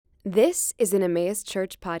This is an Emmaus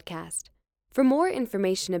Church podcast. For more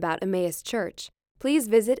information about Emmaus Church, please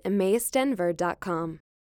visit emmausdenver.com.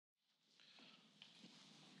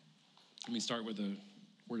 Let me start with a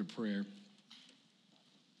word of prayer.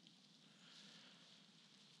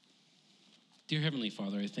 Dear Heavenly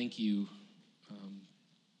Father, I thank you.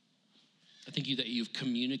 I thank you that you've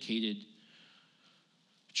communicated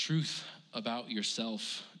truth about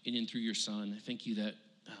yourself in and through your Son. I thank you that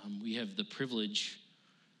we have the privilege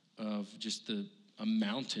of just a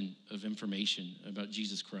mountain of information about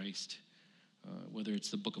Jesus Christ, whether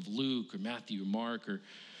it's the book of Luke or Matthew or Mark or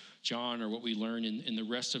John or what we learn in the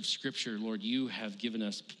rest of Scripture. Lord, you have given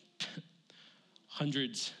us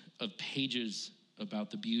hundreds of pages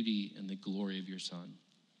about the beauty and the glory of your Son.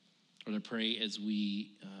 Lord, I pray as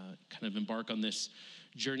we kind of embark on this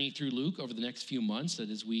journey through Luke over the next few months,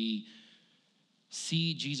 that as we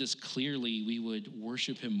see Jesus clearly, we would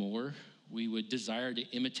worship him more. We would desire to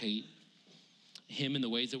imitate him in the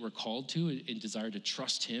ways that we're called to, and desire to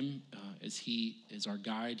trust him as he is our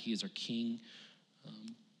guide, he is our king.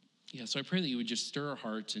 So I pray that you would just stir our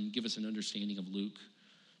hearts and give us an understanding of Luke.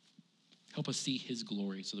 Help us see his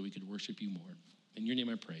glory so that we could worship you more. In your name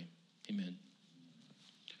I pray, amen.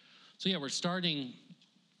 So we're starting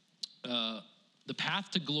the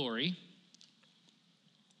path to glory,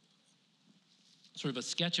 sort of a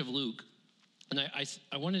sketch of Luke. And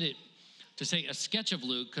I wanted it to say a sketch of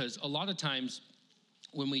Luke because a lot of times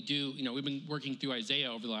when we do, we've been working through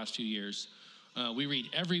Isaiah over the last 2 years. We read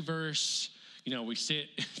every verse. We sit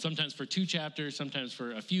sometimes for 2 chapters, sometimes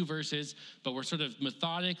for a few verses, but we're sort of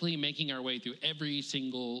methodically making our way through every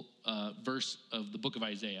single verse of the book of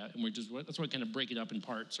Isaiah. And that's why we kind of break it up in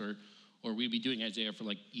parts, or we'd be doing Isaiah for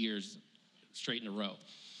like years straight in a row.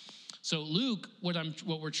 So Luke, what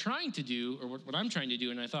we're trying to do, or what I'm trying to do,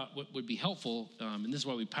 and I thought what would be helpful, and this is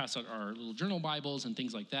why we pass out our little journal Bibles and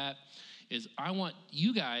things like that, is I want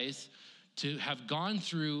you guys to have gone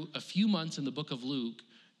through a few months in the book of Luke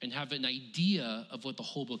and have an idea of what the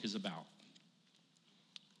whole book is about.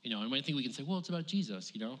 And I think we can say, well, it's about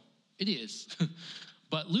Jesus, It is.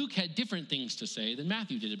 But Luke had different things to say than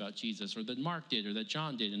Matthew did about Jesus, or that Mark did, or that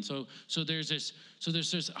John did. And so there's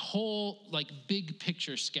this whole like big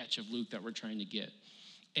picture sketch of Luke that we're trying to get.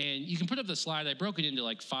 And you can put up the slide. I broke it into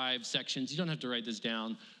like 5 sections. You don't have to write this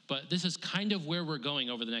down, but this is kind of where we're going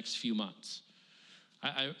over the next few months.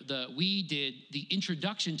 We did the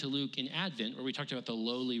introduction to Luke in Advent, where we talked about the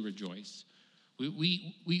lowly rejoice.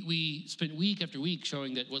 We spent week after week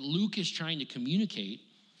showing that what Luke is trying to communicate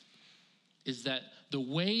is that the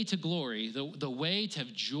way to glory, the way to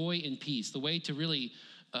have joy and peace, the way to really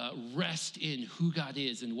rest in who God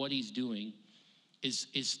is and what he's doing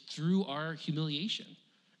is through our humiliation,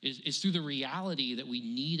 is through the reality that we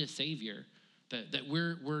need a Savior, that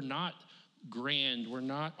we're not grand, we're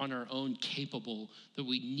not on our own capable, that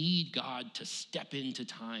we need God to step into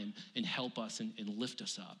time and help us and lift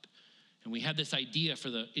us up. And we had this idea for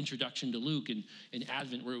the introduction to Luke in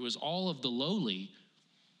Advent, where it was all of the lowly.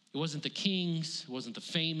 It wasn't the kings, it wasn't the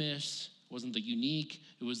famous, it wasn't the unique,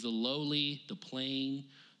 it was the lowly, the plain,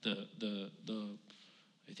 I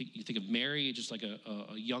think you think of Mary, just like a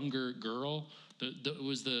younger girl.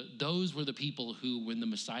 Those were the people who, when the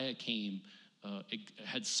Messiah came,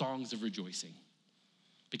 had songs of rejoicing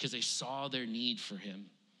because they saw their need for him,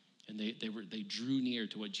 and they drew near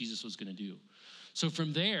to what Jesus was going to do. So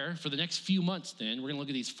from there, for the next few months, then we're going to look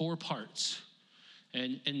at these 4 parts.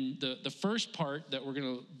 And the first part that we're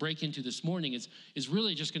going to break into this morning is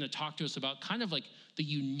really just going to talk to us about kind of like the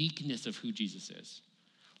uniqueness of who Jesus is.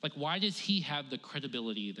 Like, why does he have the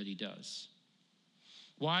credibility that he does?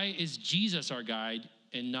 Why is Jesus our guide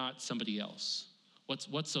and not somebody else?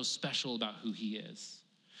 What's so special about who he is?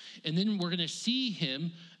 And then we're going to see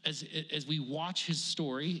him as we watch his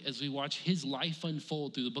story, as we watch his life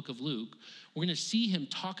unfold through the book of Luke. We're going to see him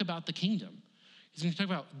talk about the kingdom. He's going to talk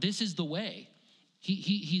about this is the way.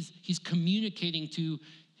 He's communicating to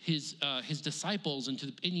his disciples and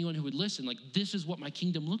to anyone who would listen, like, this is what my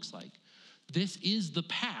kingdom looks like. This is the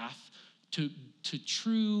path to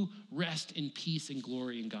true rest and peace and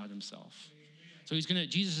glory in God himself. So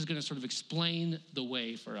Jesus is gonna sort of explain the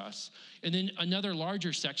way for us. And then another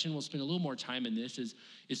larger section, we'll spend a little more time in this, is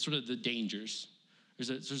sort of the dangers.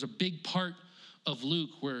 There's a big part of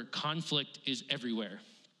Luke where conflict is everywhere.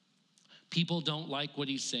 People don't like what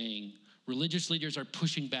he's saying. Religious leaders are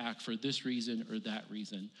pushing back for this reason or that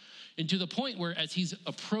reason. And to the point where as he's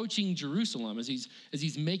approaching Jerusalem, as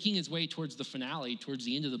he's making his way towards the finale, towards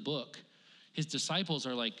the end of the book, his disciples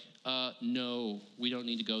are like, no, we don't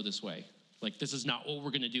need to go this way. Like, this is not what we're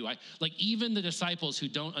going to do. Like, even the disciples who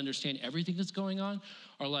don't understand everything that's going on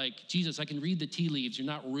are like, Jesus, I can read the tea leaves. You're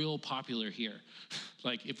not real popular here.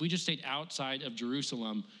 Like, if we just stayed outside of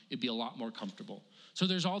Jerusalem, it'd be a lot more comfortable. So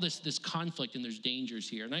there's all this conflict and there's dangers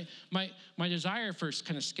here. And my desire for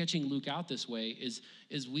kind of sketching Luke out this way is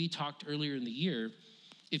we talked earlier in the year,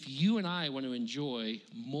 if you and I want to enjoy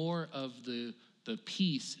more of the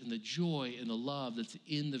peace and the joy and the love that's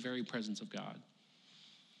in the very presence of God,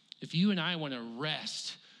 if you and I want to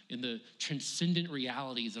rest in the transcendent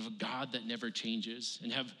realities of a God that never changes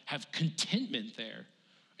and have contentment there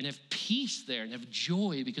and have peace there and have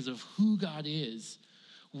joy because of who God is,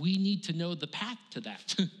 we need to know the path to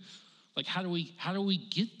that. Like, how do we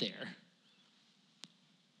get there?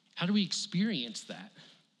 How do we experience that?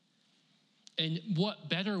 And what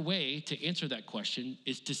better way to answer that question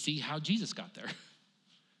is to see how Jesus got there?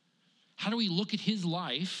 How do we look at his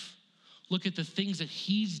life, look at the things that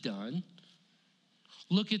he's done,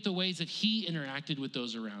 look at the ways that he interacted with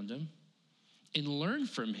those around him, and learn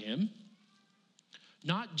from him,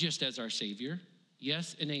 not just as our Savior.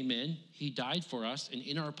 Yes and amen. He died for us and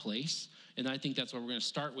in our place. And I think that's why we're going to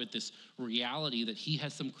start with this reality that he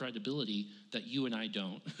has some credibility that you and I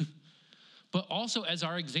don't. But also as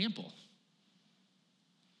our example.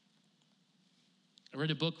 I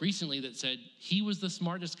read a book recently that said he was the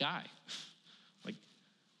smartest guy. Like,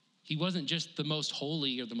 he wasn't just the most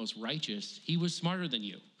holy or the most righteous. He was smarter than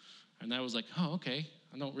you. And I was like, oh, okay.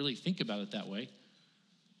 I don't really think about it that way.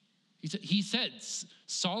 He said,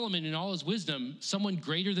 Solomon in all his wisdom, someone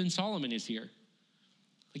greater than Solomon is here.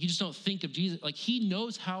 Like, you just don't think of Jesus. Like, he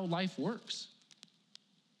knows how life works.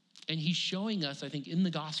 And he's showing us, I think, in the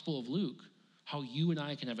Gospel of Luke, how you and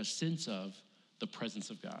I can have a sense of the presence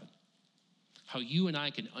of God. How you and I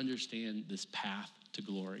can understand this path to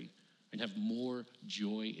glory and have more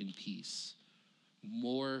joy and peace,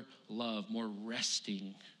 more love, more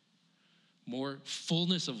resting, more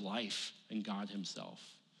fullness of life in God himself.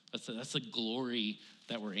 That's the glory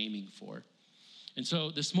that we're aiming for. And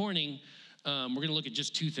so this morning, we're going to look at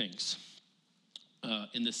just two things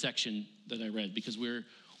in this section that I read, because we're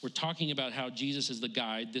talking about how Jesus is the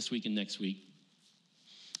guide this week and next week.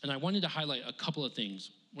 And I wanted to highlight a couple of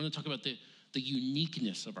things. I want to talk about the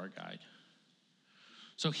uniqueness of our guide.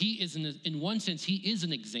 So he is, in one sense, he is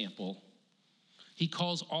an example. He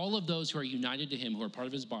calls all of those who are united to him, who are part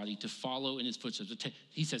of his body, to follow in his footsteps.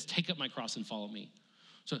 He says, take up my cross and follow me.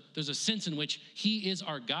 So there's a sense in which he is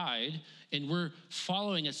our guide, and we're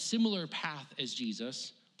following a similar path as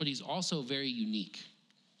Jesus, but he's also very unique.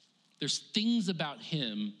 There's things about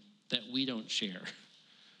him that we don't share.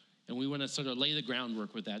 And we want to sort of lay the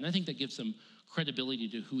groundwork with that. And I think that gives some credibility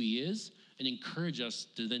to who he is and encourage us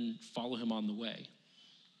to then follow him on the way.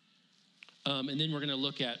 And then we're going to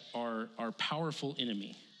look at our powerful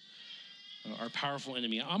enemy. Our powerful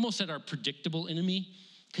enemy. I almost said our predictable enemy,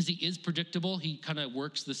 because he is predictable. He kind of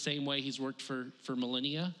works the same way he's worked for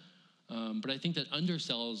millennia. But I think that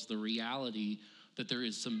undersells the reality that there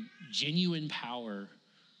is some genuine power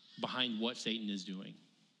behind what Satan is doing.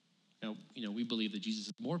 Now, we believe that Jesus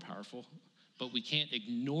is more powerful, but we can't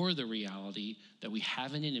ignore the reality that we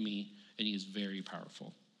have an enemy and he is very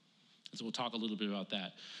powerful. And so we'll talk a little bit about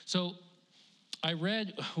that. So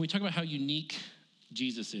when we talk about how unique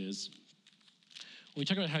Jesus is,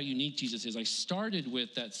 I started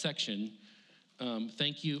with that section.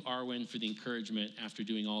 Thank you, Arwen, for the encouragement after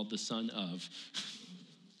doing all the son of.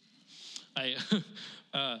 I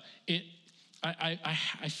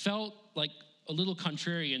felt like a little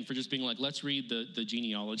contrarian for just being like, let's read the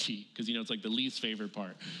genealogy, because it's like the least favorite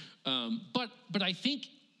part. But I think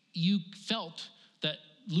you felt that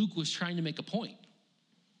Luke was trying to make a point.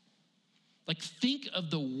 Like, think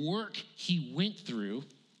of the work he went through.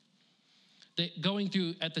 Going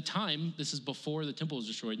through, at the time, this is before the temple was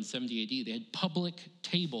destroyed in 70 AD, they had public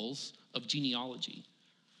tables of genealogy.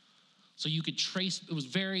 So you could trace, it was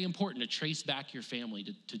very important to trace back your family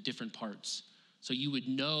to different parts. So you would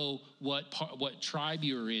know what tribe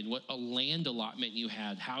you were in, what a land allotment you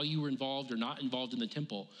had, how you were involved or not involved in the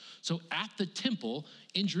temple. So at the temple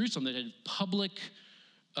in Jerusalem, they had public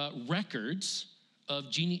records of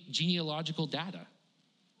genealogical data.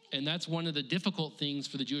 And that's one of the difficult things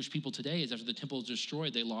for the Jewish people today is after the temple was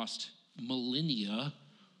destroyed, they lost millennia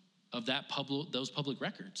of those public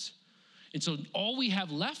records. And so all we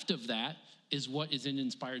have left of that is what is in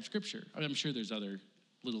inspired scripture. I'm sure there's other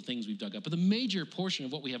little things we've dug up, but the major portion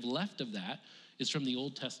of what we have left of that is from the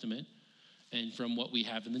Old Testament and from what we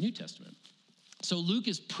have in the New Testament. So Luke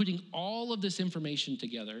is putting all of this information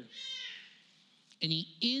together, and he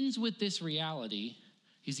ends with this reality.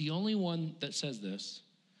 He's the only one that says this,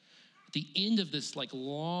 At the end of this like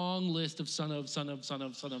long list of son of,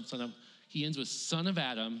 he ends with son of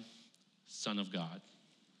Adam, son of God.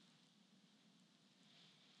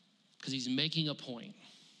 Because he's making a point.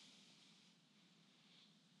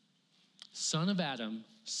 Son of Adam,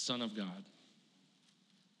 son of God.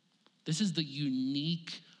 This is the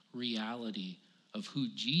unique reality of who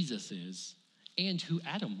Jesus is and who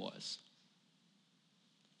Adam was.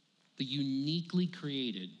 The uniquely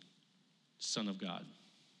created Son of God.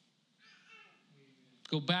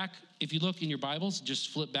 Go back, if you look in your Bibles, just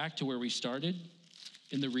flip back to where we started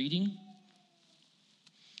in the reading.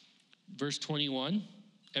 Verse 21,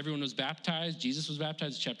 everyone was baptized. Jesus was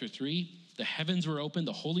baptized, chapter 3. The heavens were opened.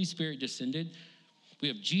 The Holy Spirit descended. We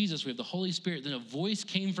have Jesus. We have the Holy Spirit. Then a voice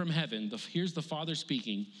came from heaven. Here's the Father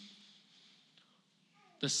speaking.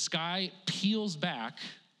 The sky peels back,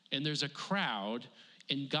 and there's a crowd,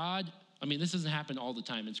 and God, this doesn't happen all the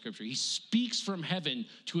time in Scripture. He speaks from heaven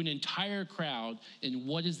to an entire crowd, and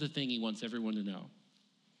what is the thing he wants everyone to know?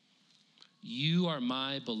 You are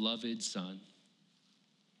my beloved Son.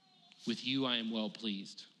 With you I am well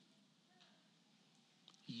pleased.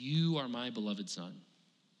 You are my beloved Son.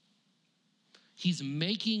 He's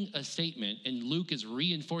making a statement, and Luke is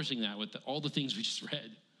reinforcing that with all the things we just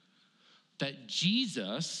read, that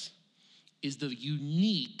Jesus is the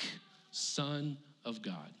unique Son of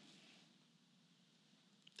God.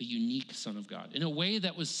 The unique Son of God, in a way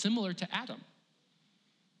that was similar to Adam.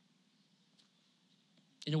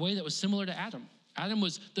 In a way that was similar to Adam. Adam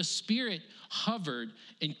was, the Spirit hovered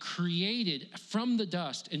and created from the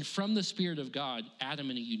dust and from the Spirit of God, Adam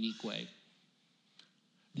in a unique way.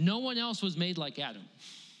 No one else was made like Adam.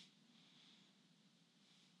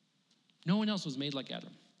 No one else was made like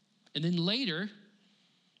Adam. And then later,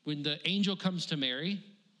 when the angel comes to Mary,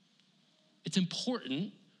 it's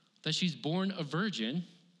important that she's born a virgin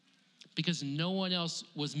because no one else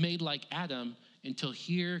was made like Adam until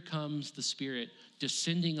here comes the Spirit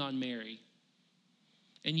descending on Mary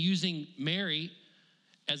and using Mary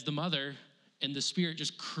as the mother and the Spirit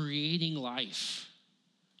just creating life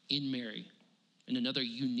in Mary in another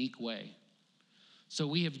unique way. So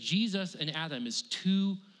we have Jesus and Adam as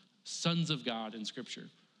two sons of God in Scripture.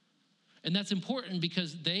 And that's important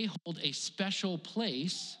because they hold a special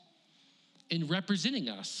place in representing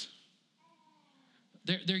us.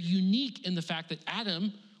 They're unique in the fact that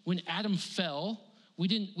Adam, when Adam fell, we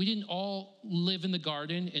didn't all live in the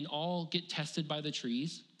garden and all get tested by the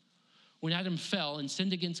trees. When Adam fell and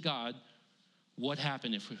sinned against God, what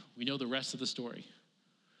happened? If we know the rest of the story,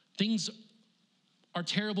 things are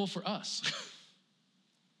terrible for us.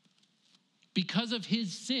 Because of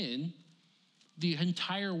his sin, the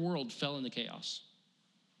entire world fell into chaos.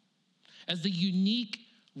 As the unique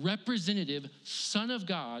representative Son of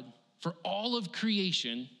God for all of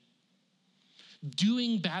creation,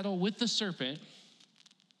 doing battle with the serpent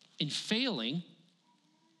and failing,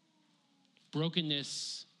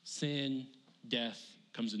 brokenness, sin, death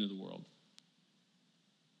comes into the world.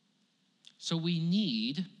 So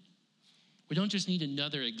we don't just need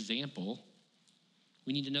another example,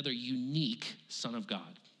 we need another unique Son of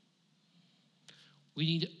God. We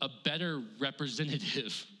need a better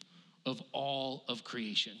representative of all of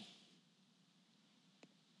creation.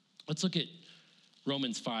 Let's look at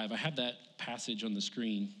Romans 5. I have that passage on the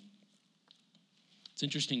screen. It's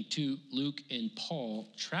interesting too, Luke and Paul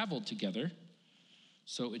traveled together,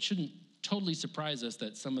 so it shouldn't totally surprise us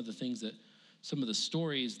that some of the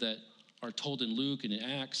stories that are told in Luke and in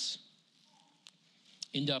Acts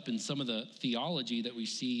end up in some of the theology that we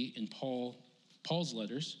see in Paul's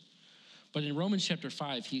letters. But in Romans chapter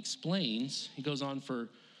 5, he goes on for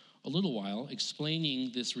a little while,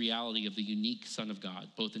 explaining this reality of the unique Son of God,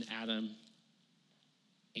 both in Adam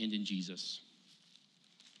and in Jesus.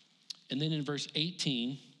 And then in verse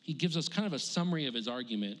 18, he gives us kind of a summary of his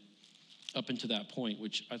argument up until that point,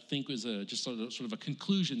 which I think was just sort of a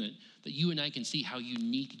conclusion that you and I can see how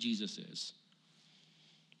unique Jesus is.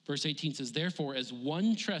 Verse 18 says, therefore, as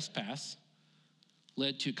one trespass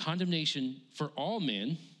led to condemnation for all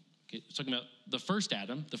men, okay, it's talking about the first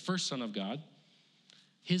Adam, the first Son of God,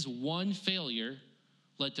 his one failure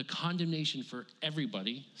led to condemnation for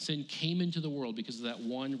everybody. Sin came into the world because of that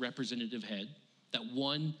one representative head, that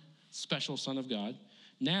one special Son of God.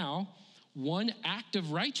 Now, one act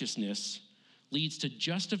of righteousness leads to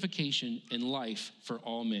justification and life for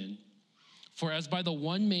all men. For as by the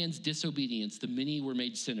one man's disobedience, the many were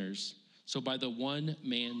made sinners, so by the one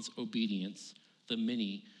man's obedience, the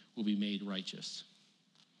many will be made righteous.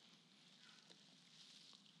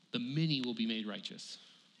 The many will be made righteous.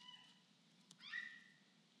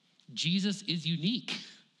 Jesus is unique.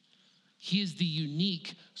 He is the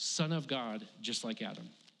unique Son of God, just like Adam.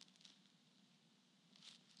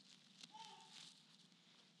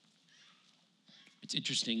 it's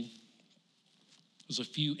interesting. There's a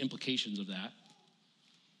few implications of that.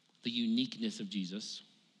 The uniqueness of Jesus.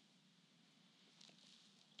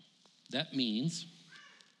 That means,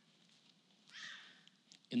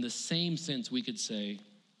 in the same sense, we could say,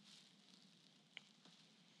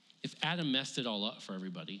 if Adam messed it all up for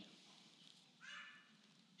everybody,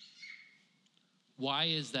 why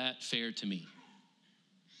is that fair to me?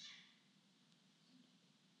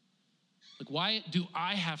 Like, why do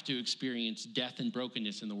I have to experience death and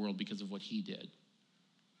brokenness in the world because of what he did?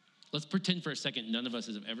 Let's pretend for a second none of us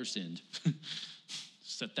have ever sinned.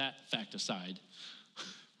 Set that fact aside.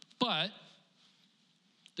 But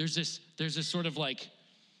there's this sort of like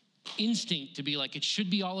instinct to be like, it should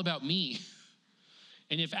be all about me.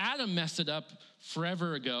 And if Adam messed it up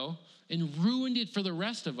forever ago and ruined it for the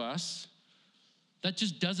rest of us, that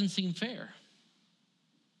just doesn't seem fair.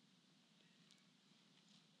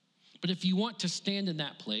 But if you want to stand in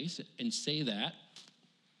that place and say that,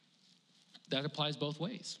 that applies both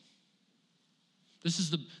ways. This is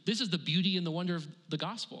the beauty and the wonder of the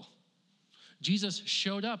gospel. Jesus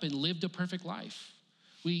showed up and lived a perfect life.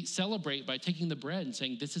 We celebrate by taking the bread and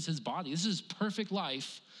saying, this is his body. This is his perfect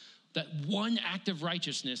life. That one act of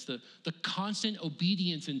righteousness, the constant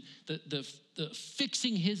obedience and the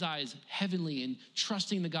fixing his eyes heavenly and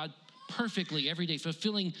trusting the God perfectly every day,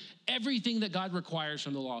 fulfilling everything that God requires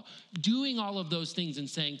from the law, doing all of those things and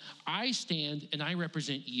saying, I stand and I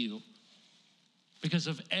represent you because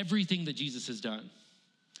of everything that Jesus has done.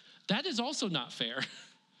 That is also not fair.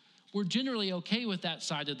 We're generally okay with that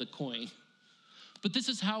side of the coin. But this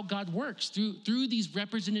is how God works through these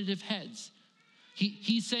representative heads.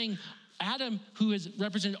 He's saying, Adam, who has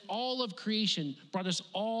represented all of creation, brought us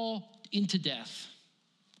all into death.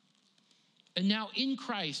 And now in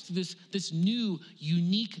Christ, this new,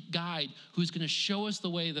 unique guide who's going to show us the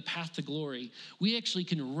way, the path to glory, we actually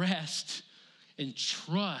can rest and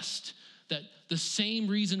trust that the same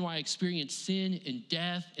reason why I experience sin and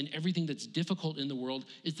death and everything that's difficult in the world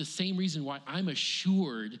is the same reason why I'm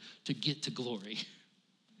assured to get to glory.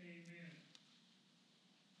 Amen.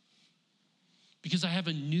 Because I have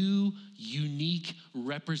a new, unique,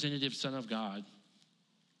 representative Son of God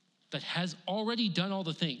that has already done all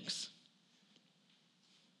the things.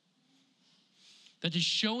 That is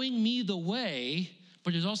showing me the way,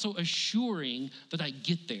 but is also assuring that I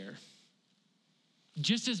get there.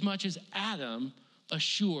 Just as much as Adam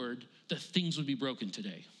assured that things would be broken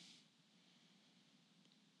today.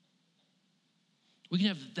 We can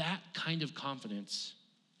have that kind of confidence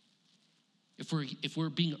if we're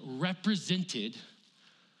being represented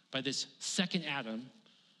by this second Adam,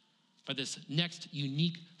 by this next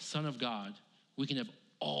unique Son of God. We can have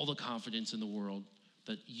all the confidence in the world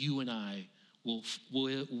that you and I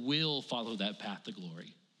will follow that path to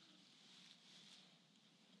glory.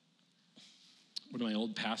 One of my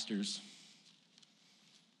old pastors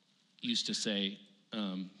used to say,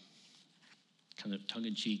 kind of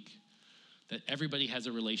tongue-in-cheek, that everybody has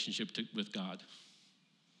a relationship with God.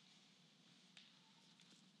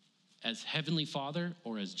 As Heavenly Father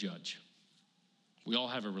or as Judge. We all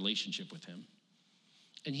have a relationship with him.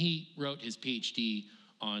 And he wrote his PhD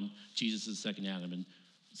on Jesus' second Adam and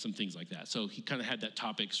some things like that. So he kind of had that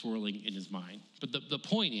topic swirling in his mind. But the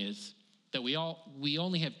point is that we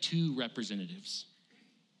only have two representatives.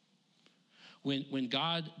 When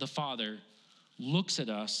God the Father looks at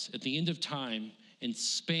us at the end of time and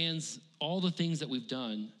spans all the things that we've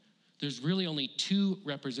done, there's really only two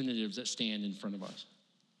representatives that stand in front of us.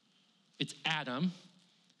 It's Adam,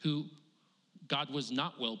 who God was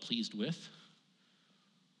not well pleased with,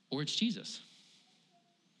 or it's Jesus.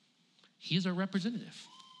 He is our representative.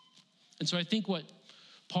 And so I think what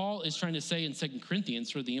Paul is trying to say in 2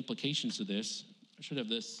 Corinthians, sort of the implications of this, I should have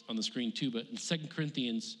this on the screen too, but in 2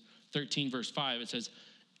 Corinthians 13, verse 5, it says,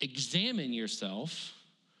 examine yourself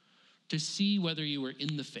to see whether you are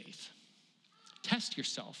in the faith. Test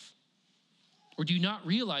yourself. Or do you not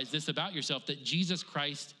realize this about yourself, that Jesus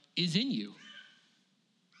Christ is in you?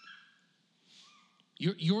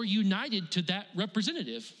 You're united to that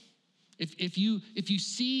representative. If you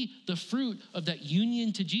see the fruit of that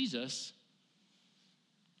union to Jesus,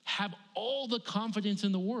 have all the confidence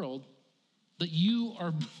in the world that you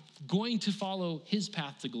are going to follow his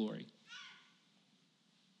path to glory.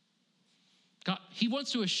 God, he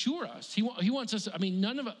wants to assure us. He wants us,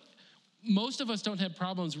 most of us don't have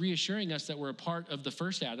problems reassuring us that we're a part of the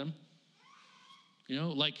first Adam. You know,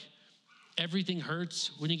 like everything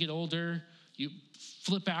hurts when you get older. You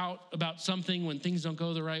flip out about something when things don't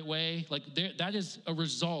go the right way. Like that is a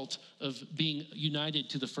result of being united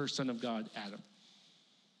to the first Son of God, Adam.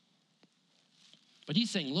 But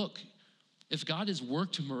he's saying, look, if God has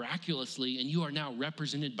worked miraculously and you are now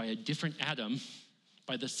represented by a different Adam,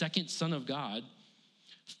 by the second Son of God,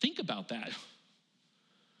 think about that.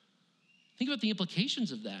 Think about the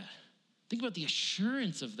implications of that. Think about the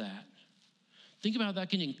assurance of that. Think about how that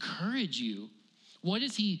can encourage you. What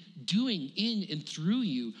is he doing in and through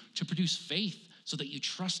you to produce faith so that you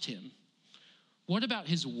trust him? What about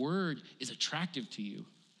his word is attractive to you?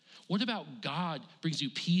 What about God brings you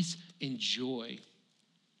peace and joy?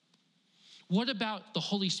 What about the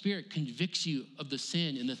Holy Spirit convicts you of the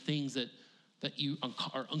sin and the things that you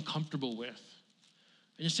are uncomfortable with?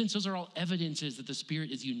 In a sense, those are all evidences that the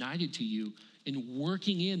Spirit is united to you in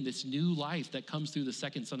working in this new life that comes through the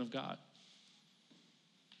second Son of God.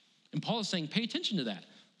 And Paul is saying, pay attention to that.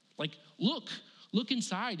 Like, look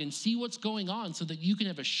inside and see what's going on so that you can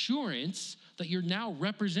have assurance that you're now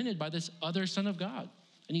represented by this other Son of God.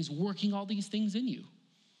 And he's working all these things in you.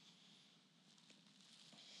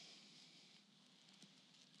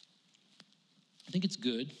 I think it's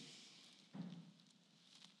good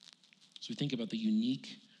as we think about the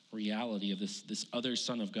unique reality of this other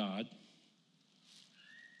Son of God,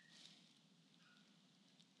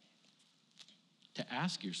 to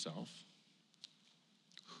ask yourself,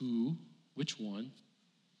 which one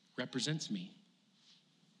represents me?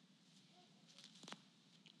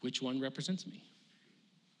 Which one represents me?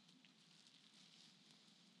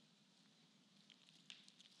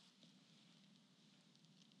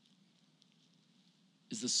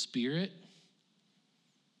 Is the Spirit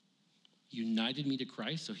united me to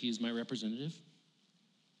Christ, so he is my representative?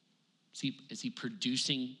 Is he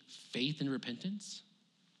producing faith and repentance?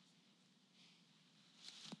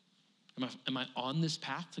 Am I on this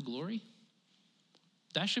path to glory?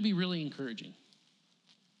 That should be really encouraging.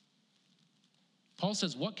 Paul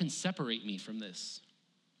says, what can separate me from this?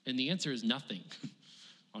 And the answer is nothing.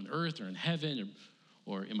 On earth or in heaven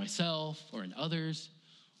or in myself or in others.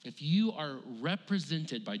 If you are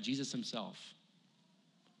represented by Jesus himself,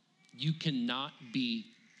 you cannot be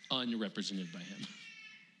unrepresented by him.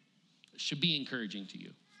 It should be encouraging to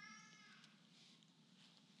you.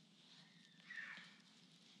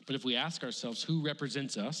 But if we ask ourselves, who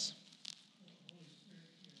represents us?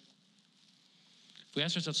 If we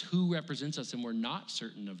ask ourselves who represents us and we're not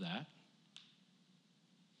certain of that,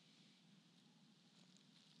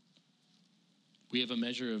 we have a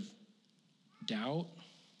measure of doubt.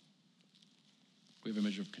 We have a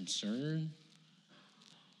measure of concern,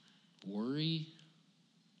 worry,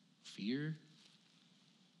 fear.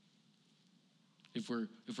 If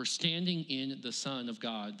we're standing in the Son of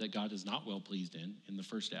God that God is not well pleased in the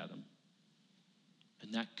first Adam,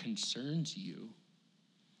 and that concerns you,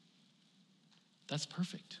 that's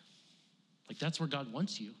perfect. Like, that's where God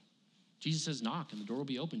wants you. Jesus says, knock and the door will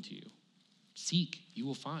be open to you. Seek, you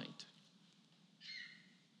will find.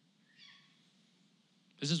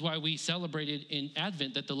 This is why we celebrated in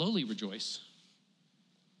Advent that the lowly rejoice.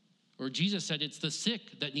 Or Jesus said it's the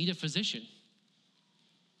sick that need a physician.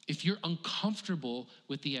 If you're uncomfortable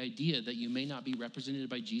with the idea that you may not be represented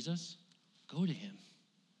by Jesus, go to him.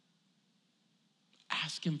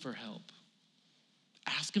 Ask him for help.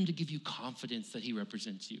 Ask him to give you confidence that he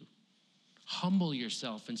represents you. Humble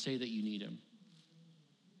yourself and say that you need him.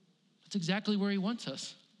 That's exactly where he wants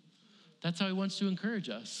us. That's how he wants to encourage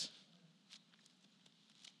us.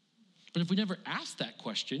 But if we never ask that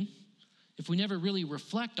question, if we never really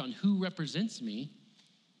reflect on who represents me,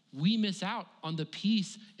 we miss out on the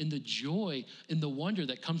peace and the joy and the wonder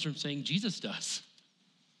that comes from saying Jesus does.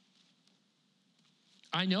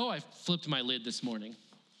 I know I flipped my lid this morning.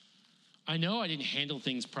 I know I didn't handle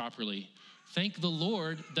things properly. Thank the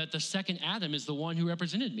Lord that the second Adam is the one who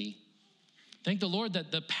represented me. Thank the Lord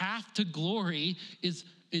that the path to glory is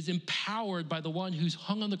empowered by the one who's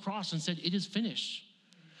hung on the cross and said, it is finished.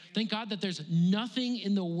 Thank God that there's nothing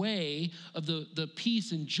in the way of the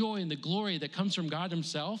peace and joy and the glory that comes from God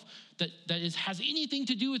himself that has anything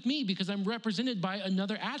to do with me because I'm represented by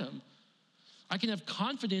another Adam. I can have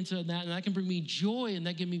confidence in that, and that can bring me joy, and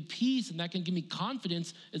that can give me peace, and that can give me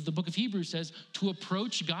confidence, as the book of Hebrews says, to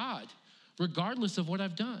approach God regardless of what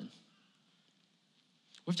I've done.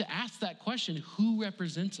 We have to ask that question, who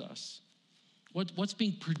represents us? What's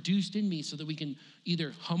being produced in me so that we can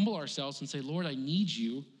either humble ourselves and say, Lord, I need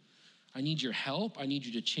you. I need your help. I need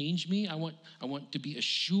you to change me. I want to be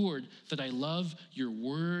assured that I love your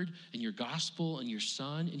word and your gospel and your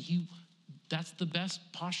son. And that's the best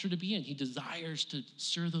posture to be in. He desires to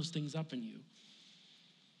stir those things up in you.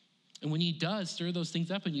 And when he does stir those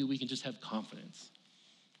things up in you, we can just have confidence.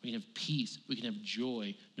 We can have peace. We can have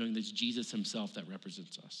joy knowing that it's Jesus himself that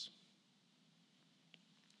represents us.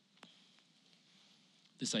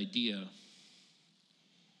 This idea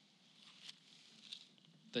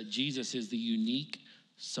that Jesus is the unique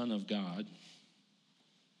Son of God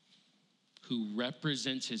who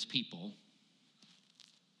represents his people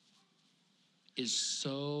is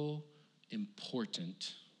so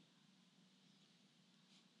important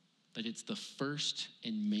that it's the first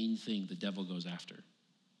and main thing the devil goes after.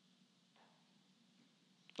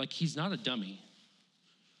 Like, he's not a dummy.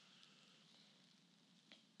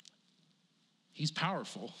 He's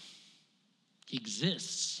powerful. He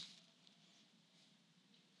exists.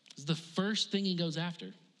 This is the first thing he goes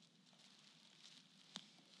after.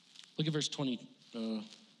 Look at verse 20. I'm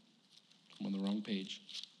on the wrong page.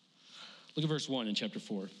 Look at verse 1 in chapter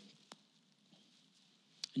 4.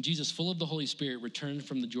 And Jesus, full of the Holy Spirit, returned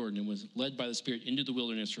from the Jordan and was led by the Spirit into the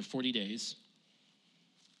wilderness for 40 days,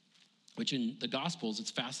 which in the Gospels, it's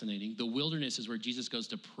fascinating. The wilderness is where Jesus goes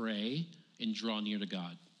to pray and draw near to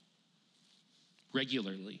God.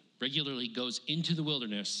 Regularly goes into the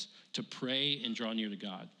wilderness to pray and draw near to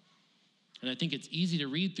God. And I think it's easy to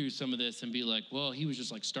read through some of this and be like, well, he was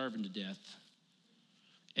just like starving to death.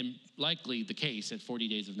 And likely the case at 40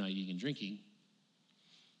 days of not eating and drinking.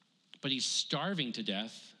 But he's starving to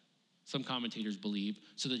death, some commentators believe,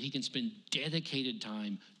 so that he can spend dedicated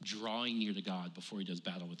time drawing near to God before he does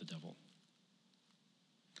battle with the devil.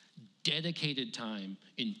 Dedicated time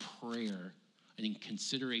in prayer and in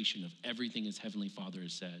consideration of everything his heavenly Father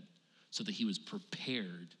has said, so that he was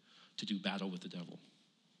prepared to do battle with the devil.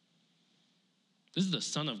 This is the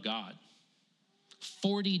Son of God.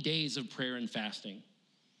 40 days of prayer and fasting.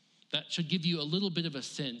 That should give you a little bit of a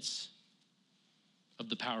sense of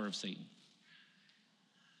the power of Satan.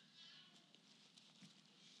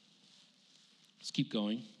 Let's keep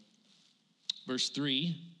going. Verse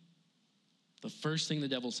 3, the first thing the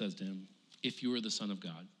devil says to him, if you are the Son of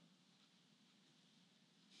God.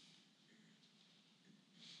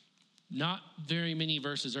 Not very many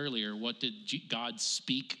verses earlier, what did God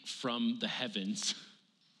speak from the heavens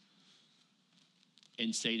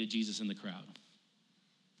and say to Jesus in the crowd?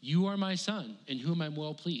 You are my Son, in whom I'm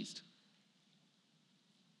well pleased.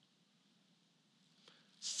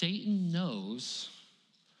 Satan knows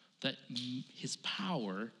that his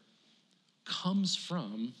power comes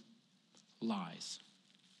from lies.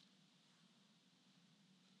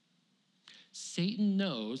 Satan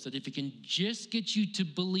knows that if he can just get you to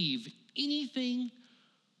believe anything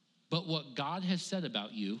but what God has said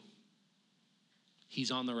about you,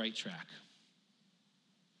 he's on the right track.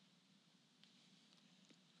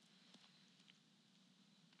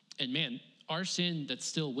 And man, our sin that's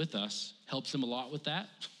still with us helps him a lot with that.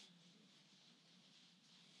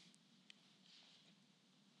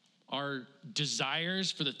 Our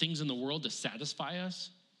desires for the things in the world to satisfy us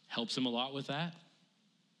helps him a lot with that.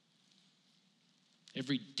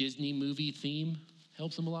 Every Disney movie theme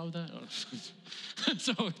helps him a lot with that.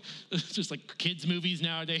 So it's just like kids' movies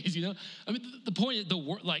nowadays, you know? I mean, the point is,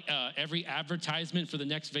 every advertisement for the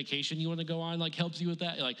next vacation you want to go on, like, helps you with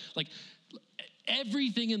that. Like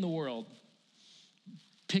everything in the world,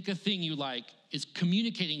 pick a thing you like, is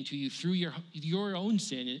communicating to you through your own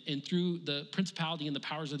sin and through the principality and the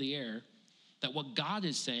powers of the air that what God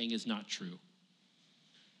is saying is not true.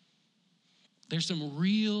 There's some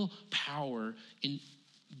real power in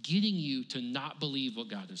getting you to not believe what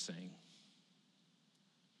God is saying.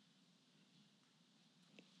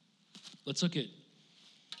 Let's look at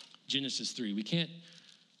Genesis 3. We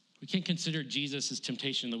can't consider Jesus'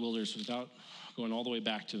 temptation in the wilderness without going all the way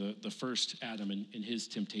back to the first Adam and his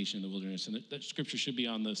temptation in the wilderness. And that scripture should be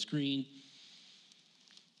on the screen.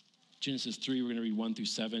 Genesis 3, we're going to read 1 through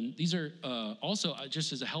 7. These are also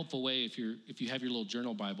just as a helpful way, if you have your little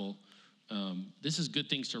journal Bible, this is good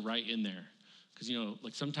things to write in there. Because,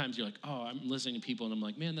 like sometimes you're like, oh, I'm listening to people and I'm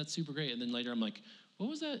like, man, that's super great. And then later I'm like, what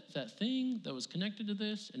was that thing that was connected to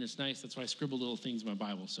this? And it's nice. That's why I scribble little things in my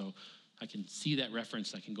Bible. So I can see that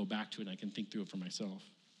reference. I can go back to it and I can think through it for myself.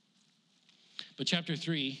 But chapter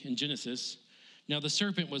 3 in Genesis, now the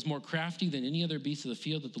serpent was more crafty than any other beast of the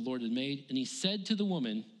field that the Lord had made. And he said to the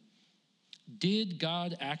woman, did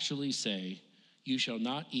God actually say, you shall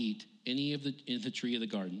not eat any of the tree of the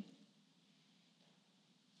garden?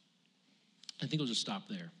 I think we'll just stop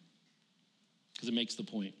there because it makes the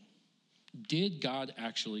point. Did God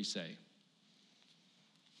actually say?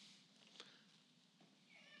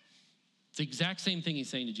 It's the exact same thing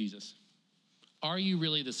he's saying to Jesus. Are you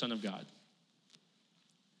really the Son of God?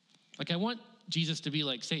 Like, I want Jesus to be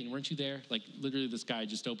like, Satan, weren't you there? Like, literally this guy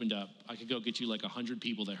just opened up. I could go get you like 100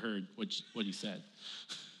 people that heard what he said.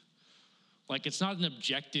 Like, it's not an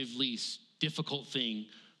objectively difficult thing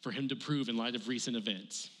for him to prove in light of recent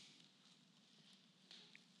events.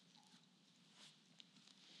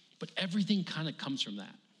 But everything kind of comes from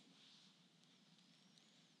that.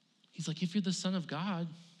 He's like, if you're the Son of God,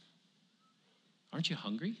 aren't you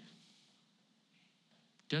hungry?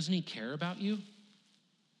 Doesn't he care about you?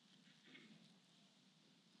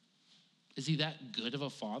 Is he that good of a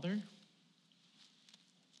father?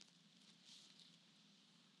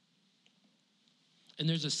 And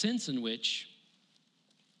there's a sense in which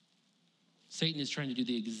Satan is trying to do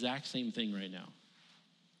the exact same thing right now.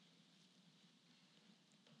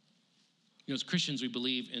 You know, as Christians, we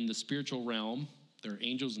believe in the spiritual realm. There are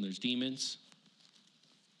angels and there's demons.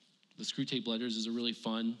 The Screwtape Letters is a really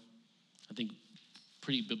fun, I think,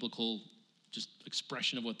 pretty biblical just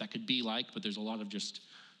expression of what that could be like, but there's a lot of just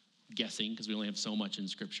guessing because we only have so much in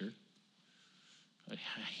Scripture. A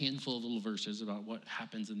handful of little verses about what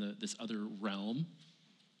happens in this other realm.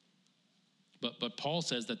 But Paul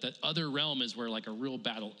says that other realm is where like a real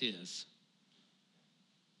battle is.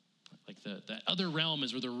 Like that other realm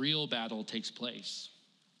is where the real battle takes place.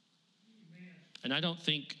 Amen. And I don't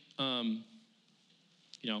think,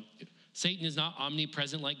 Satan is not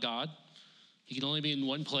omnipresent like God. He can only be in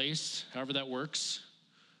one place, however that works.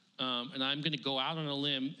 And I'm going to go out on a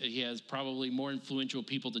limb. He has probably more influential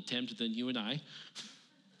people to tempt than you and I.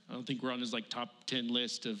 I don't think we're on his like top 10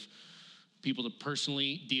 list of people to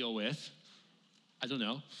personally deal with. I don't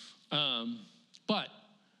know. But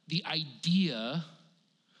the idea,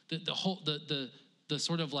 the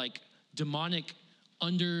sort of like demonic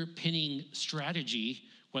underpinning strategy,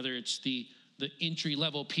 whether it's the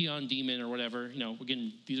entry-level peon demon or whatever,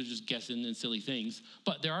 again, these are just guessing and silly things,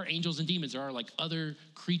 but there are angels and demons. There are like other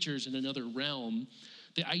creatures in another realm.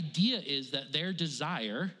 The idea is that their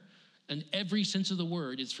desire, in every sense of the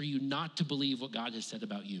word, is for you not to believe what God has said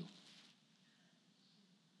about you.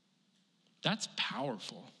 That's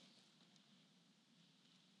powerful.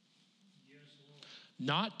 Yes, Lord.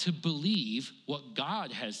 Not to believe what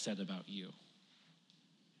God has said about you.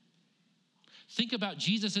 Think about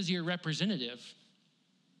Jesus as your representative.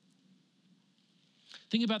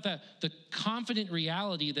 Think about the confident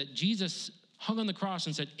reality that Jesus hung on the cross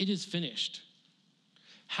and said, "It is finished."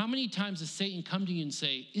 How many times does Satan come to you and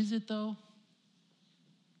say, "Is it though?"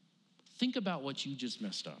 Think about what you just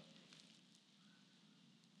messed up.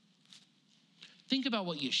 Think about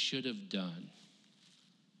what you should have done.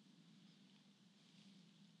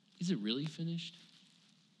 Is it really finished?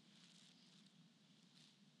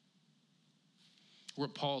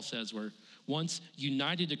 What Paul says, we're once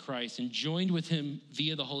united to Christ and joined with him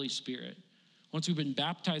via the Holy Spirit, once we've been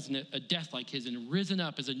baptized in a death like his and risen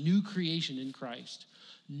up as a new creation in Christ,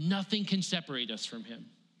 nothing can separate us from him.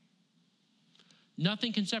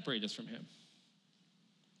 Nothing can separate us from him.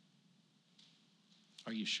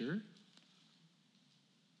 Are you sure?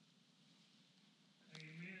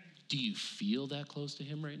 Do you feel that close to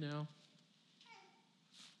him right now?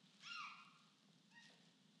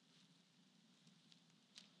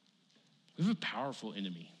 We have a powerful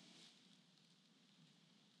enemy.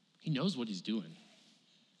 He knows what he's doing.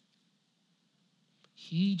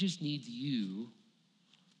 He just needs you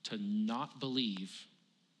to not believe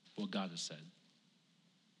what God has said.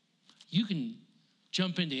 You can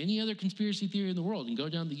jump into any other conspiracy theory in the world and go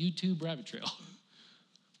down the YouTube rabbit trail.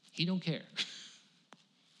 He don't care.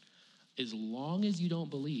 As long as you don't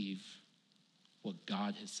believe what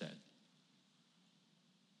God has said.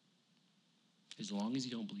 As long as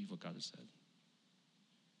you don't believe what God has said.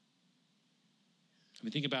 I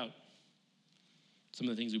mean, think about some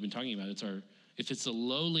of the things we've been talking about. If it's the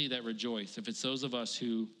lowly that rejoice, if it's those of us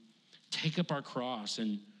who take up our cross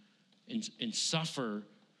and suffer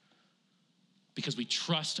because we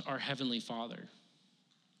trust our Heavenly Father,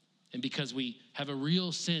 and because we have a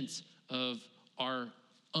real sense of our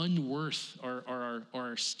unworth,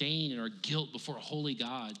 our stain and our guilt before a holy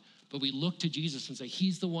God, but we look to Jesus and say,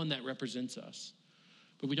 he's the one that represents us.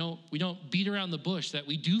 But we don't beat around the bush that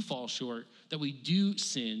we do fall short, that we do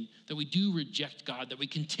sin, that we do reject God, that we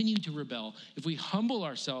continue to rebel. If we humble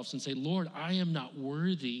ourselves and say, Lord, I am not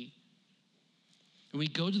worthy, and we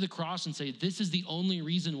go to the cross and say, this is the only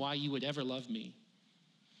reason why you would ever love me.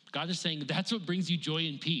 God is saying, that's what brings you joy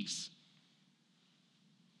and peace.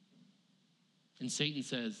 And Satan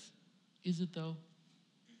says, is it though?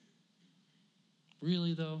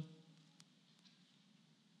 Really though?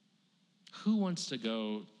 Who wants to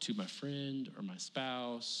go to my friend or my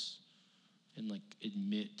spouse and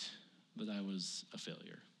admit that I was a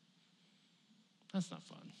failure? That's not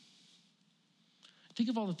fun. Think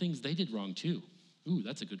of all the things they did wrong too. Ooh,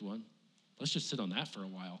 that's a good one. Let's just sit on that for a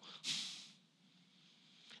while.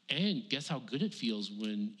 And guess how good it feels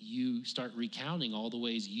when you start recounting all the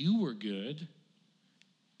ways you were good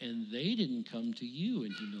and they didn't come to you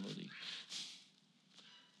in humility.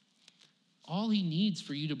 All he needs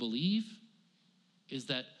for you to believe is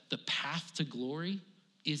that the path to glory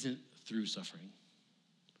isn't through suffering.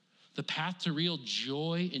 The path to real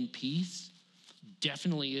joy and peace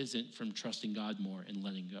definitely isn't from trusting God more and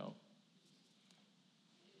letting go.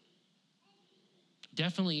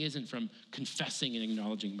 Definitely isn't from confessing and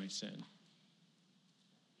acknowledging my sin.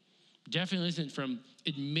 Definitely isn't from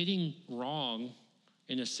admitting wrong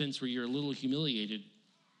in a sense where you're a little humiliated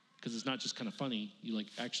because it's not just kind of funny, you like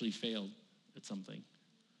actually failed at something.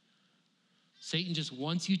 Satan just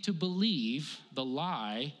wants you to believe the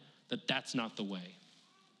lie that that's not the way.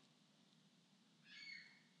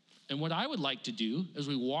 And what I would like to do as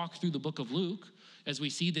we walk through the book of Luke, as we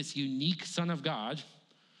see this unique Son of God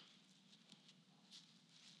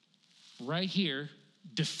right here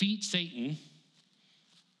defeat Satan,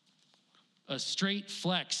 a straight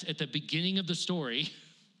flex at the beginning of the story,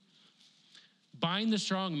 bind the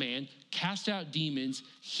strong man, cast out demons,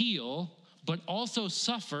 heal, but also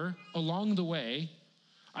suffer along the way.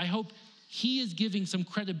 I hope he is giving some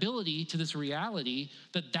credibility to this reality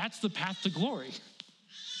that that's the path to glory.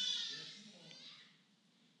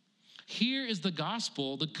 Here is the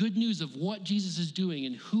gospel, the good news of what Jesus is doing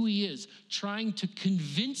and who he is, trying to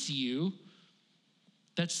convince you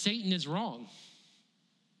that Satan is wrong.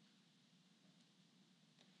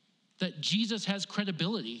 That Jesus has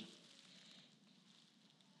credibility.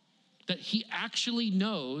 That he actually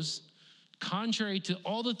knows, contrary to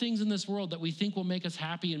all the things in this world that we think will make us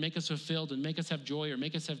happy and make us fulfilled and make us have joy or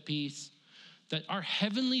make us have peace, that our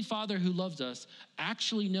heavenly Father who loves us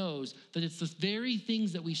actually knows that it's the very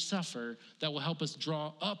things that we suffer that will help us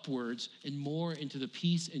draw upwards and more into the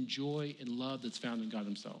peace and joy and love that's found in God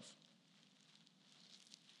himself.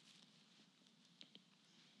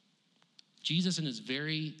 Jesus, in his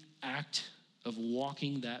very act of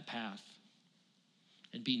walking that path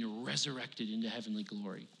and being resurrected into heavenly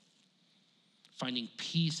glory, finding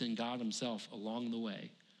peace in God himself along the way,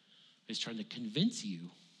 is trying to convince you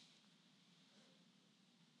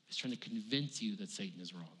that Satan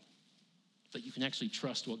is wrong, that you can actually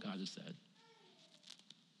trust what God has said.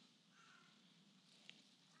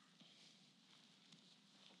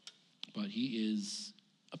 But he is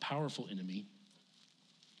a powerful enemy,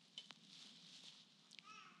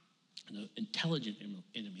 an intelligent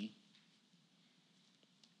enemy.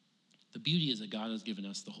 The beauty is that God has given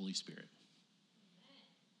us the Holy Spirit.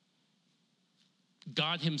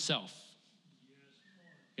 God himself.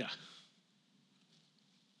 Yeah.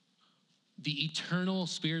 The eternal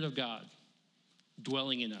Spirit of God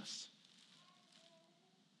dwelling in us.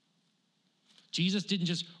 Jesus didn't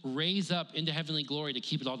just raise up into heavenly glory to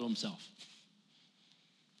keep it all to himself.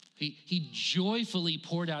 He joyfully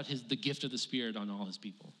poured out the gift of the Spirit on all his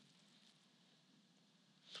people.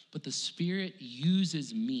 But the Spirit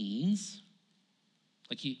uses means,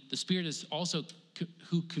 the Spirit is also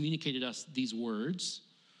who communicated us these words.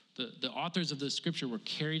 The authors of the scripture were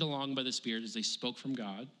carried along by the Spirit as they spoke from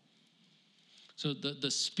God. So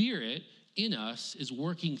the Spirit in us is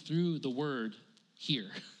working through the word here.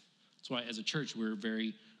 That's why as a church, we're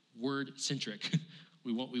very word-centric.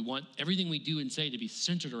 We want everything we do and say to be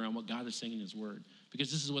centered around what God is saying in his word,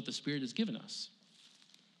 because this is what the Spirit has given us.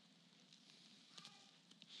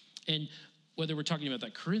 And whether we're talking about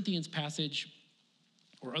that Corinthians passage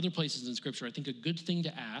or other places in scripture, I think a good thing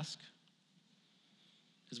to ask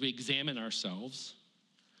as we examine ourselves,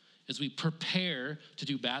 as we prepare to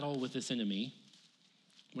do battle with this enemy,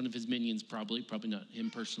 one of his minions probably not him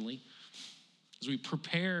personally, as we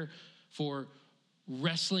prepare for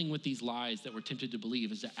wrestling with these lies that we're tempted to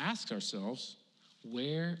believe, is to ask ourselves,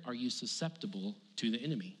 where are you susceptible to the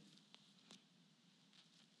enemy?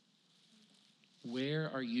 Where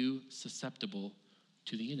are you susceptible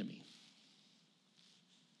to the enemy?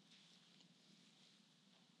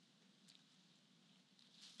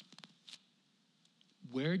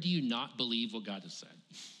 Where do you not believe what God has said?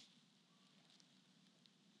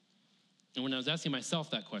 And when I was asking myself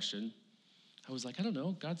that question, I was like, I don't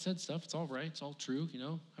know. God said stuff. It's all right. It's all true.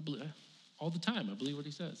 I believe all the time. I believe what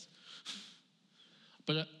he says.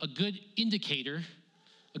 But a good indicator,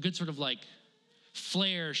 a good sort of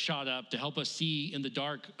flare shot up to help us see in the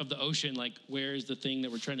dark of the ocean, where is the thing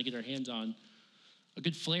that we're trying to get our hands on? A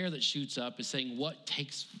good flare that shoots up is saying, what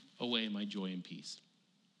takes away my joy and peace?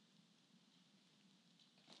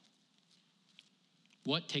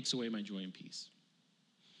 What takes away my joy and peace?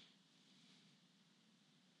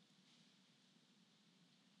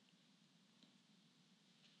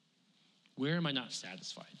 Where am I not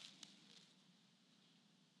satisfied?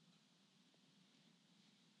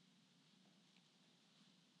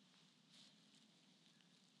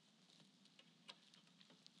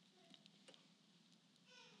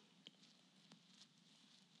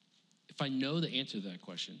 If if I know the answer to that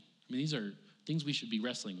question, I mean, these are things we should be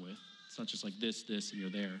wrestling with. It's not just like this, and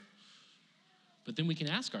you're there. But then we can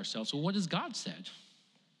ask ourselves, well, what has God said?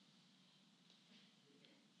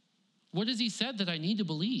 What has he said that I need to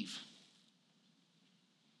believe?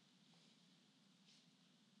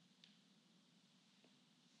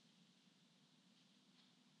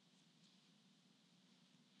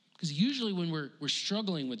 Because usually when we're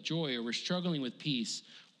struggling with joy or we're struggling with peace,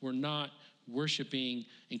 we're not worshiping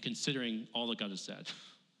and considering all that God has said.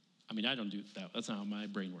 I mean, I don't do that. That's not how my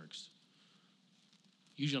brain works.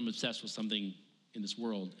 Usually I'm obsessed with something in this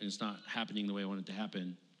world, and it's not happening the way I want it to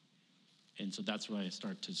happen. And so that's what I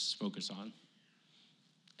start to focus on.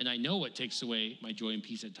 And I know what takes away my joy and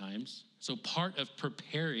peace at times. So part of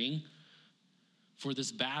preparing for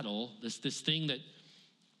this battle, this thing that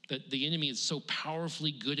the enemy is so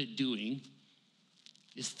powerfully good at doing,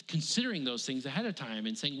 is considering those things ahead of time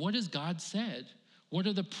and saying, what has God said? What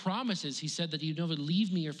are the promises he said that he'd never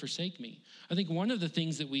leave me or forsake me? I think one of the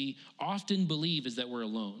things that we often believe is that we're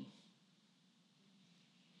alone.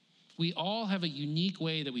 We all have a unique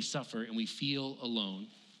way that we suffer and we feel alone.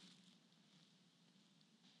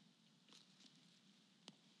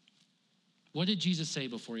 What did Jesus say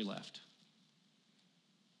before he left?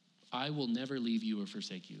 I will never leave you or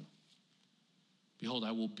forsake you. Behold,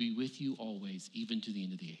 I will be with you always, even to the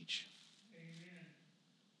end of the age. Amen.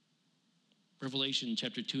 Revelation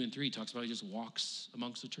chapter 2 and 3 talks about he just walks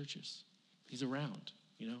amongst the churches. He's around.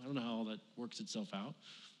 I don't know how all that works itself out.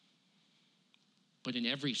 But in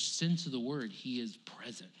every sense of the word, he is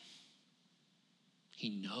present.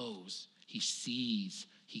 He knows, he sees,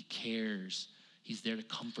 he cares. He's there to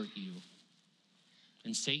comfort you.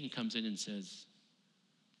 And Satan comes in and says,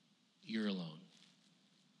 you're alone.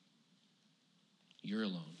 You're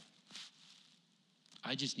alone.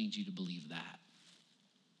 I just need you to believe that.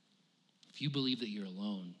 If you believe that you're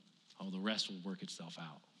alone, all the rest will work itself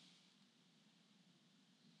out.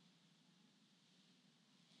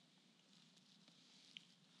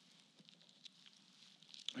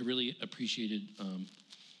 I really appreciated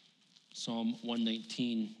Psalm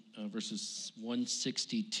 119, verses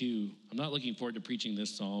 162. I'm not looking forward to preaching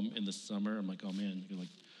this psalm in the summer. I'm like, oh man,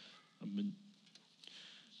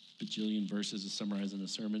 a bajillion verses to summarize in a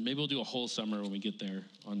sermon. Maybe we'll do a whole summer when we get there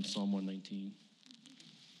on Psalm 119.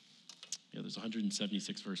 Yeah, there's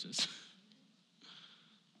 176 verses.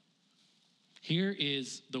 Here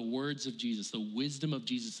is the words of Jesus, the wisdom of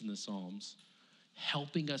Jesus in the Psalms,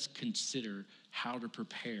 helping us consider how to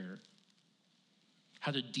prepare,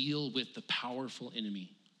 how to deal with the powerful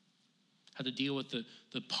enemy, how to deal with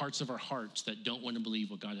the parts of our hearts that don't want to believe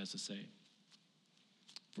what God has to say.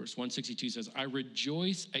 Verse 162 says, I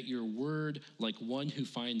rejoice at your word like one who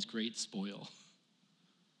finds great spoil.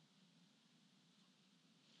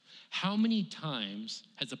 How many times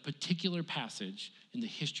has a particular passage in the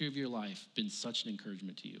history of your life been such an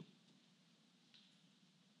encouragement to you?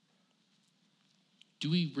 Do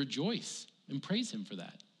we rejoice and praise him for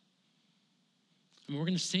that? I mean, we're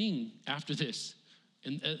going to sing after this.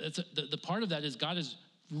 And the part of that is God is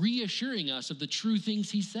reassuring us of the true things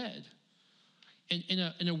he said. And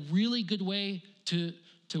in a really good way to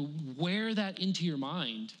wear that into your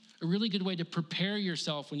mind, a really good way to prepare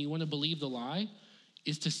yourself when you want to believe the lie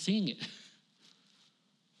is to sing it,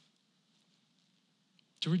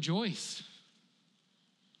 to rejoice.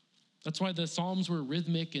 That's why the Psalms were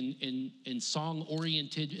rhythmic and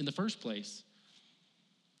song-oriented in the first place.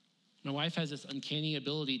 My wife has this uncanny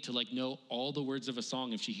ability to know all the words of a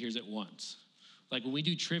song if she hears it once. Like when we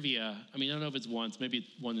do trivia, I mean, I don't know if it's once, maybe it's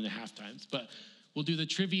 1.5 times, but we'll do the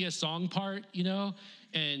trivia song part,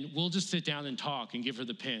 and we'll just sit down and talk and give her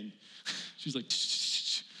the pen. She's like,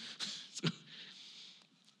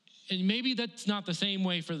 and maybe that's not the same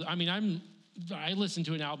way I listen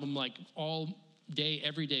to an album all day,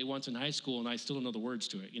 every day, once in high school, and I still don't know the words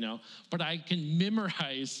to it, but I can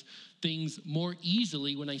memorize things more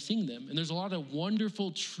easily when I sing them. And there's a lot of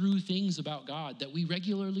wonderful, true things about God that we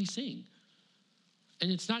regularly sing. And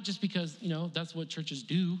it's not just because, that's what churches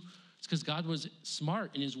do. It's because God was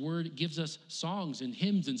smart, and his word gives us songs and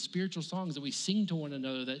hymns and spiritual songs that we sing to one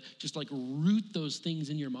another that just root those things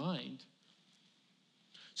in your mind.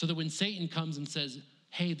 So that when Satan comes and says,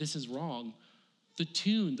 hey, this is wrong, the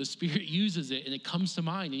tune, the Spirit uses it, and it comes to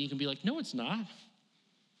mind, and you can be like, no, it's not.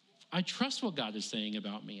 I trust what God is saying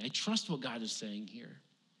about me. I trust what God is saying here.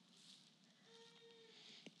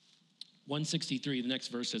 163, the next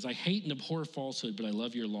verse says, I hate and abhor falsehood, but I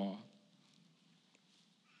love your law.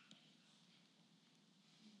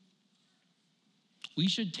 We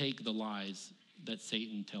should take the lies that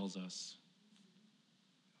Satan tells us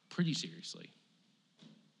pretty seriously.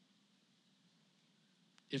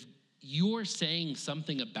 If you're saying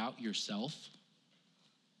something about yourself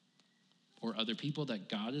or other people that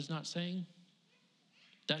God is not saying,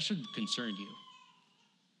 that should concern you.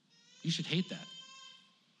 You should hate that.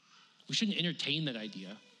 We shouldn't entertain that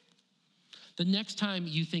idea. The next time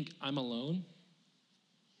you think, I'm alone,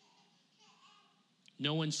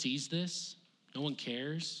 no one sees this, no one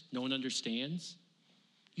cares, no one understands,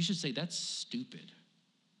 you should say, that's stupid.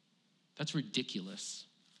 That's ridiculous.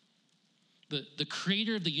 The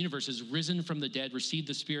creator of the universe has risen from the dead, received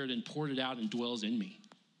the Spirit, and poured it out and dwells in me.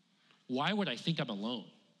 Why would I think I'm alone?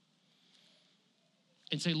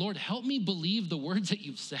 And say, Lord, help me believe the words that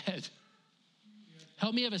you've said.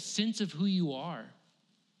 Help me have a sense of who you are.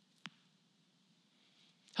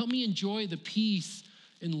 Help me enjoy the peace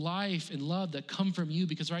and life and love that come from you,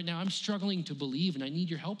 because right now I'm struggling to believe and I need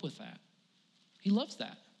your help with that. He loves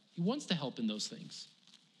that. He wants to help in those things.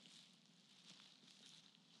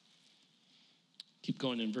 Keep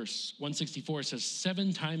going in verse 164. It says,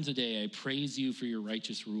 7 times a day I praise you for your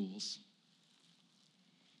righteous rules.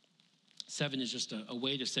 7 is just a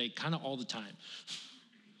way to say kind of all the time.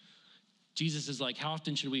 Jesus is like, how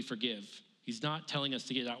often should we forgive? He's not telling us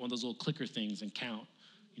to get out one of those little clicker things and count.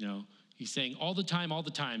 He's saying all the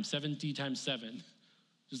time, 70 times 7.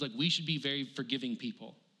 Just like we should be very forgiving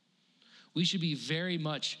people. We should be very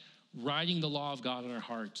much writing the law of God in our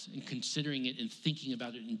hearts and considering it and thinking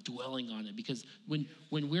about it and dwelling on it. Because when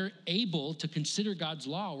we're able to consider God's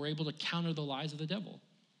law, we're able to counter the lies of the devil.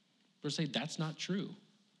 We're say that's not true.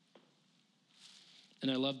 And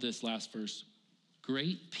I love this last verse.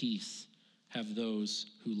 Great peace have those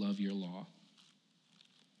who love your law.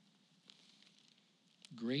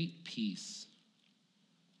 Great peace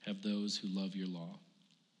have those who love your law.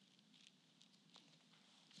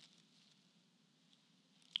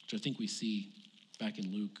 Which I think we see back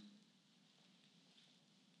in Luke.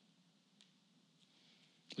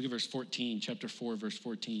 Look at verse 14, chapter 4, verse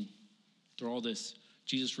 14. Through all this,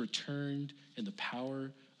 Jesus returned in the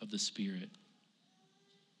power of the Spirit.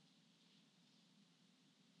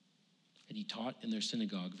 And he taught in their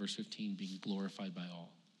synagogue, verse 15, being glorified by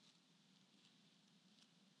all.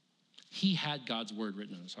 He had God's word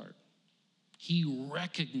written on his heart. He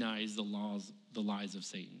recognized the lies of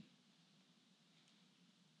Satan.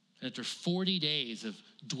 And after 40 days of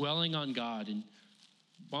dwelling on God and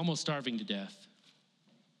almost starving to death,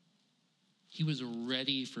 he was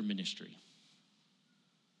ready for ministry.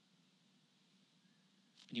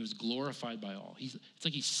 And he was glorified by all. It's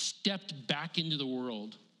like he stepped back into the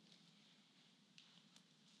world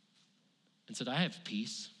and said, I have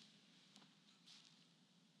peace.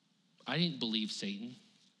 I didn't believe Satan.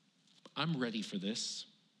 I'm ready for this.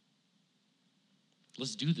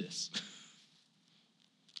 Let's do this.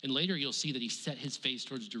 And later you'll see that he set his face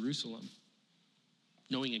towards Jerusalem,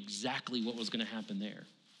 knowing exactly what was going to happen there.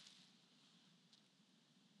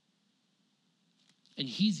 And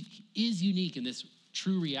he is unique in this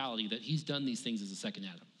true reality that he's done these things as a second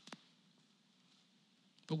Adam.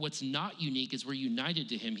 But what's not unique is we're united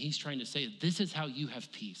to him. He's trying to say, this is how you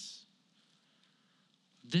have peace.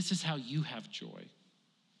 This is how you have joy.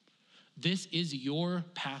 This is your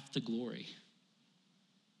path to glory.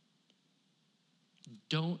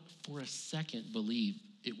 Don't for a second believe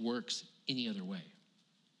it works any other way.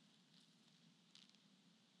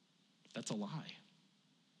 That's a lie.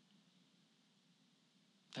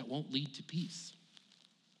 That won't lead to peace.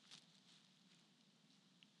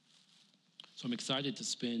 So I'm excited to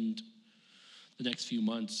spend the next few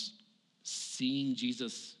months seeing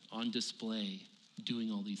Jesus on display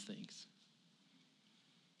doing all these things.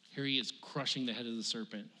 Here he is crushing the head of the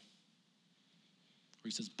serpent, where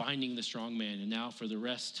he says, binding the strong man. And now for the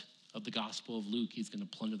rest of the Gospel of Luke, he's going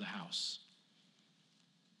to plunder the house.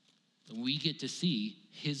 And we get to see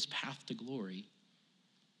his path to glory.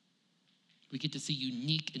 We get to see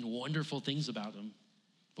unique and wonderful things about him,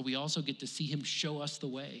 but we also get to see him show us the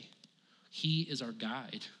way. He is our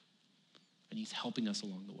guide, and he's helping us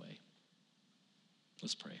along the way.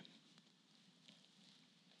 Let's pray.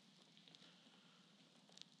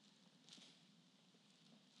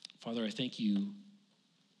 Father, I thank you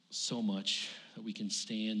so much that we can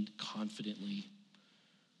stand confidently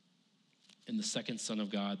in the second Son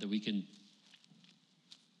of God, that we can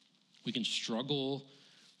struggle,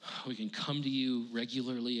 we can come to you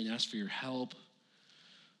regularly and ask for your help.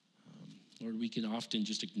 Lord, we can often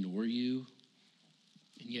just ignore you,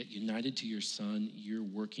 and yet united to your Son, you're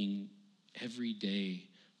working every day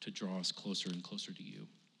to draw us closer and closer to you.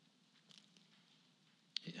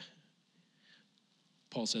 Yeah.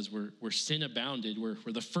 Paul says where sin abounded, where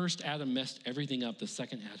the first Adam messed everything up, the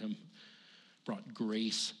second Adam brought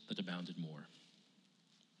grace that abounded more.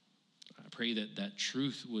 I pray that that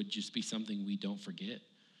truth would just be something we don't forget.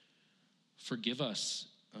 Forgive us,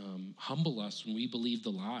 humble us when we believe the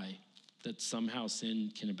lie that somehow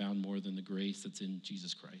sin can abound more than the grace that's in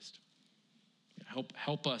Jesus Christ.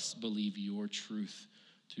 Help us believe your truth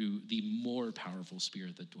through the more powerful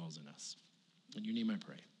Spirit that dwells in us. In your name I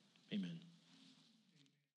pray, amen.